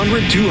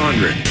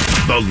200.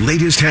 The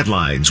latest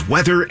headlines,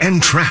 weather,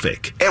 and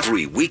traffic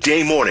every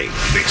weekday morning.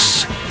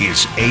 This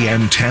is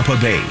AM Tampa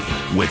Bay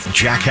with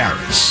Jack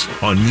Harris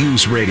on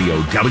News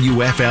Radio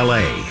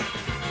WFLA.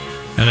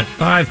 And at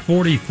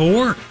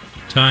 5:44,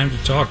 time to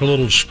talk a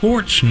little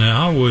sports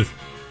now with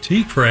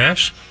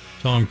TKras,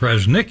 Tom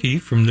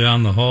Krasnicki from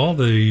down the hall,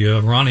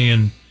 the Ronnie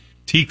and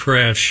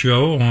TKras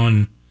show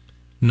on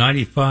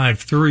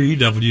 95.3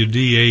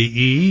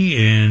 WDAE.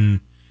 And,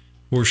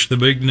 of course, the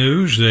big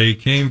news, they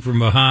came from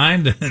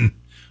behind and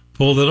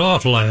pulled it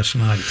off last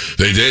night.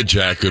 They did,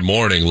 Jack. Good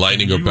morning.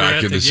 Lightning are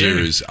back in the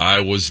series. I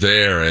was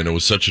there, and it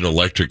was such an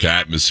electric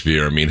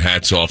atmosphere. I mean,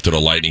 hats off to the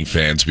Lightning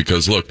fans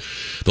because, look,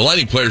 the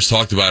Lightning players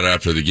talked about it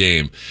after the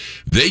game.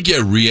 They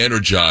get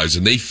re-energized,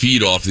 and they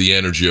feed off the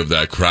energy of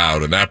that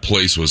crowd, and that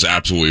place was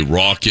absolutely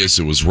raucous.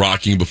 It was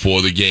rocking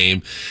before the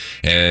game,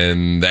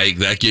 and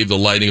that gave the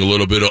Lightning a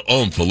little bit of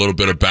oomph, a little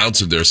bit of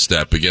bounce in their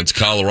step against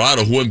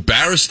Colorado, who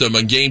embarrassed them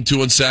on Game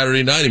 2 on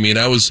Saturday night. I mean,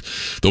 that was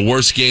the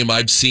worst game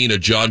I've seen a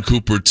John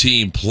Cooper team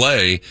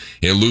play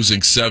in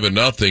losing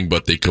 7-0,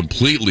 but they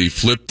completely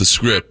flipped the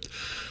script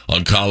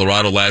on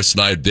Colorado last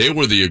night. They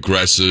were the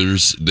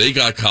aggressors. They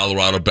got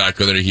Colorado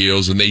back on their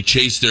heels, and they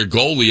chased their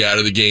goalie out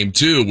of the game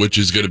too, which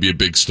is going to be a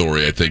big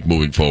story, I think,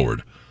 moving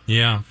forward.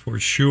 Yeah, for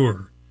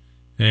sure.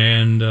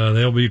 And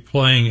they'll be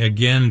playing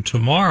again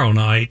tomorrow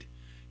night,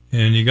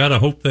 and you got to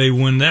hope they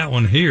win that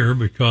one here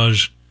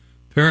because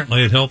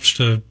apparently it helps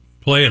to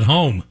play at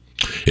home.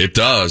 It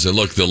does. And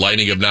look, the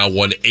Lightning have now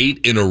won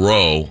 8 in a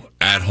row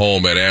at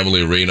home at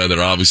Amalie Arena.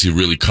 They're obviously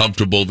really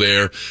comfortable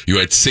there. You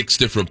had 6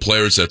 different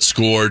players that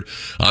scored.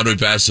 Andrei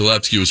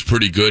Vasilevsky was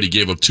pretty good. He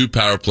gave up 2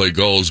 power play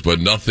goals, but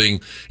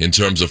nothing in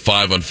terms of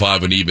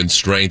 5-on-5 and even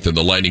strength. And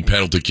the Lightning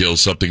penalty kill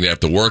is something they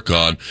have to work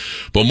on.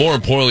 But more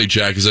importantly,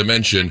 Jack, as I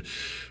mentioned,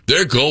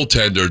 their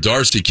goaltender,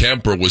 Darcy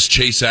Kemper, was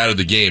chased out of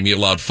the game. He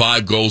allowed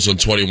 5 goals on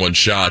 21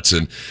 shots.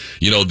 And,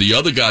 you know, the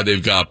other guy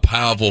they've got,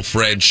 Pavel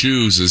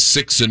Francouz, is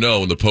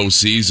 6-0 in the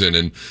postseason.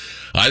 And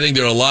I think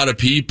there are a lot of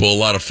people, a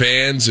lot of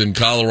fans in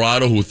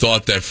Colorado who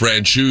thought that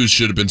Francouz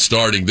should have been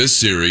starting this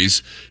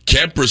series.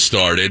 Kemper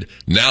started.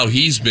 Now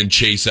he's been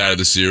chased out of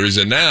the series.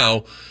 And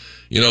now,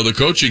 you know, the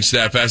coaching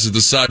staff has to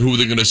decide who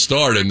they're going to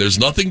start. And there's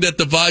nothing that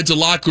divides a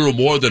locker room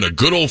more than a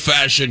good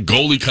old-fashioned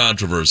goalie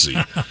controversy.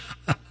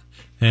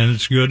 And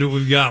it's good that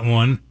we've got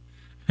one.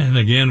 And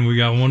again, we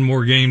got one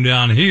more game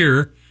down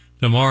here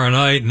tomorrow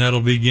night, and that'll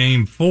be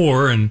Game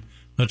 4. And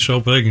let's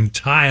hope they can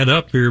tie it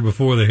up here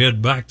before they head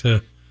back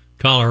to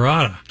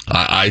Colorado.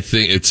 I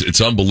think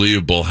it's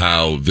unbelievable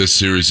how this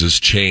series has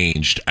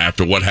changed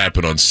after what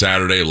happened on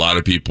Saturday. A lot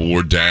of people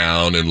were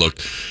down, and look,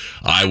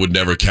 I would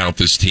never count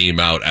this team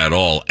out at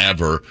all,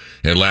 ever.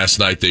 And last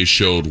night they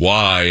showed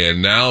why.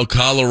 And now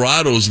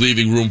Colorado's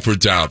leaving room for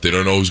doubt. They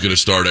don't know who's going to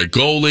start at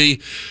goalie.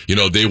 You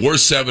know, they were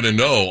 7-0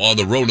 on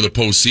the road to the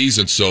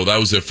postseason, so that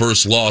was their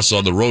first loss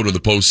on the road to the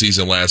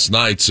postseason last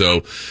night.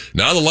 So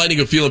now the Lightning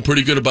are feeling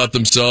pretty good about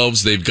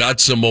themselves. They've got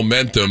some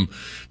momentum.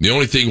 The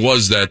only thing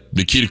was that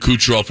Nikita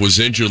Kucherov was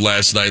injured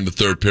last night in the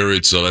third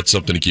period, so that's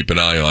something to keep an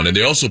eye on. And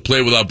they also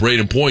play without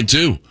Braden Point,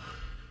 too.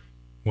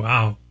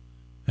 Wow.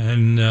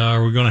 And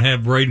are we going to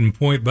have Braden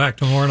Point back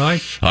tomorrow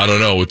night? I don't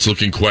know. It's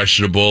looking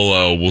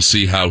questionable. We'll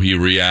see how he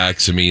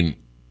reacts. I mean,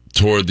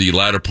 toward the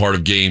latter part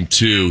of Game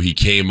 2, he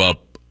came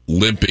up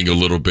limping a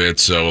little bit,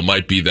 so it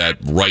might be that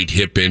right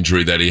hip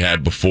injury that he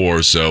had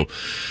before. So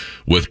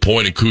with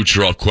Point and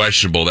Kucherov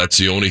questionable, that's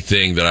the only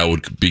thing that I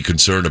would be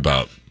concerned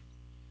about.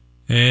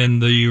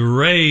 And the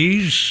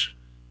Rays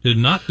did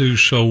not do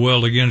so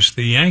well against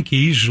the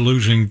Yankees,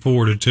 losing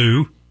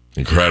 4-2.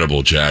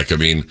 Incredible, Jack. I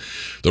mean,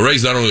 the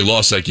Rays not only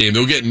lost that game,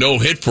 they were getting no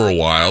hit for a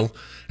while,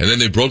 and then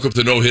they broke up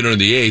the no-hitter in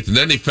the 8th, and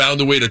then they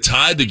found a way to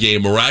tie the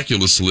game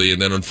miraculously,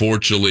 and then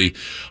unfortunately,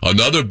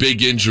 another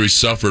big injury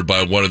suffered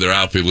by one of their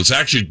outfielders.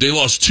 Actually, they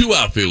lost 2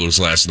 outfielders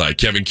last night,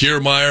 Kevin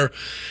Kiermaier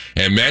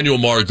and Manuel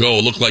Margot.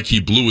 It looked like he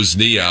blew his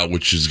knee out,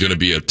 which is going to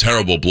be a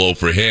terrible blow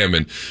for him.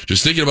 And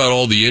just thinking about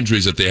all the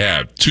injuries that they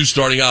have. 2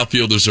 starting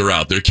outfielders are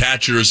out. Their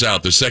catcher is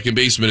out. Their second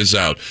baseman is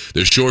out.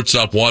 Their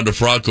shortstop, Wander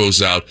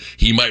Franco's out.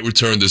 He might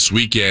return this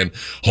weekend.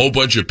 Whole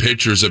bunch of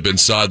pitchers have been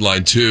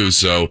sidelined too.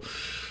 So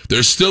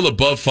they're still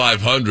above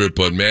 500,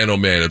 but man, oh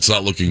man, it's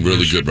not looking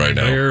really good right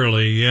now.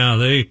 Barely, yeah.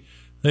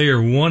 They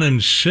are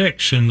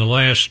 1-6 in the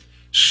last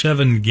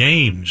 7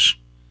 games.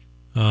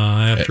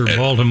 After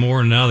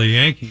Baltimore and now the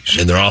Yankees.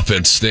 And their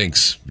offense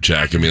stinks,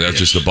 Jack. I mean, that's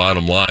just the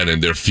bottom line.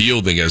 And their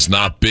fielding has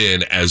not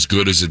been as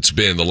good as it's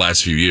been the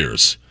last few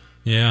years.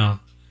 Yeah.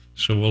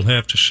 So we'll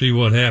have to see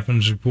what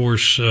happens. Of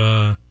course,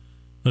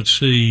 let's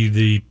see,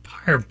 the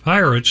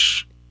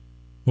Pirates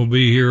will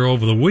be here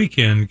over the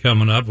weekend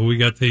coming up. We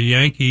got the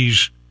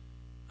Yankees.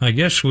 I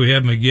guess we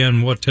have them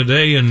again,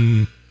 today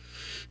and...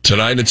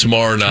 Tonight and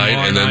tomorrow night,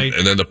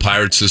 and then the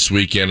Pirates this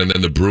weekend, and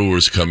then the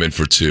Brewers come in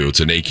for 2. It's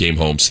an 8-game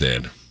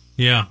homestand.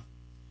 Yeah.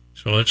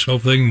 So let's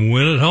hope they can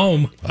win at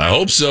home. I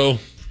hope so.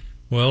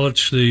 Well,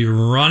 it's the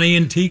Ronnie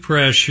and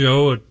TKras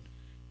show at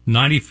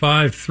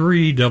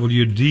 95.3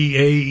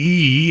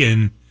 WDAE,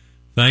 and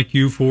thank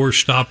you for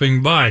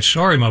stopping by.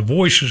 Sorry, my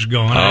voice is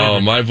gone. Oh,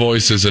 my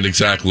voice isn't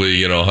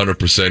exactly,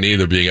 100%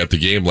 either, being at the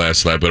game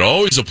last night, but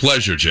always a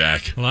pleasure,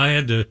 Jack. Well, I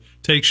had to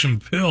take some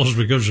pills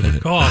because of the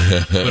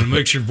cough, but it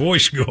makes your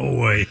voice go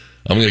away.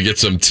 I'm going to get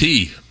some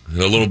tea in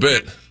a little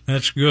bit.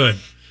 That's good.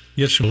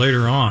 Get some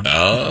later on.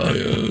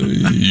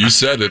 You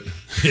said it.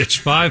 It's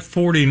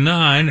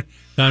 5:49.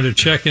 Time to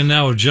check in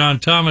now with John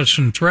Thomas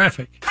in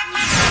traffic.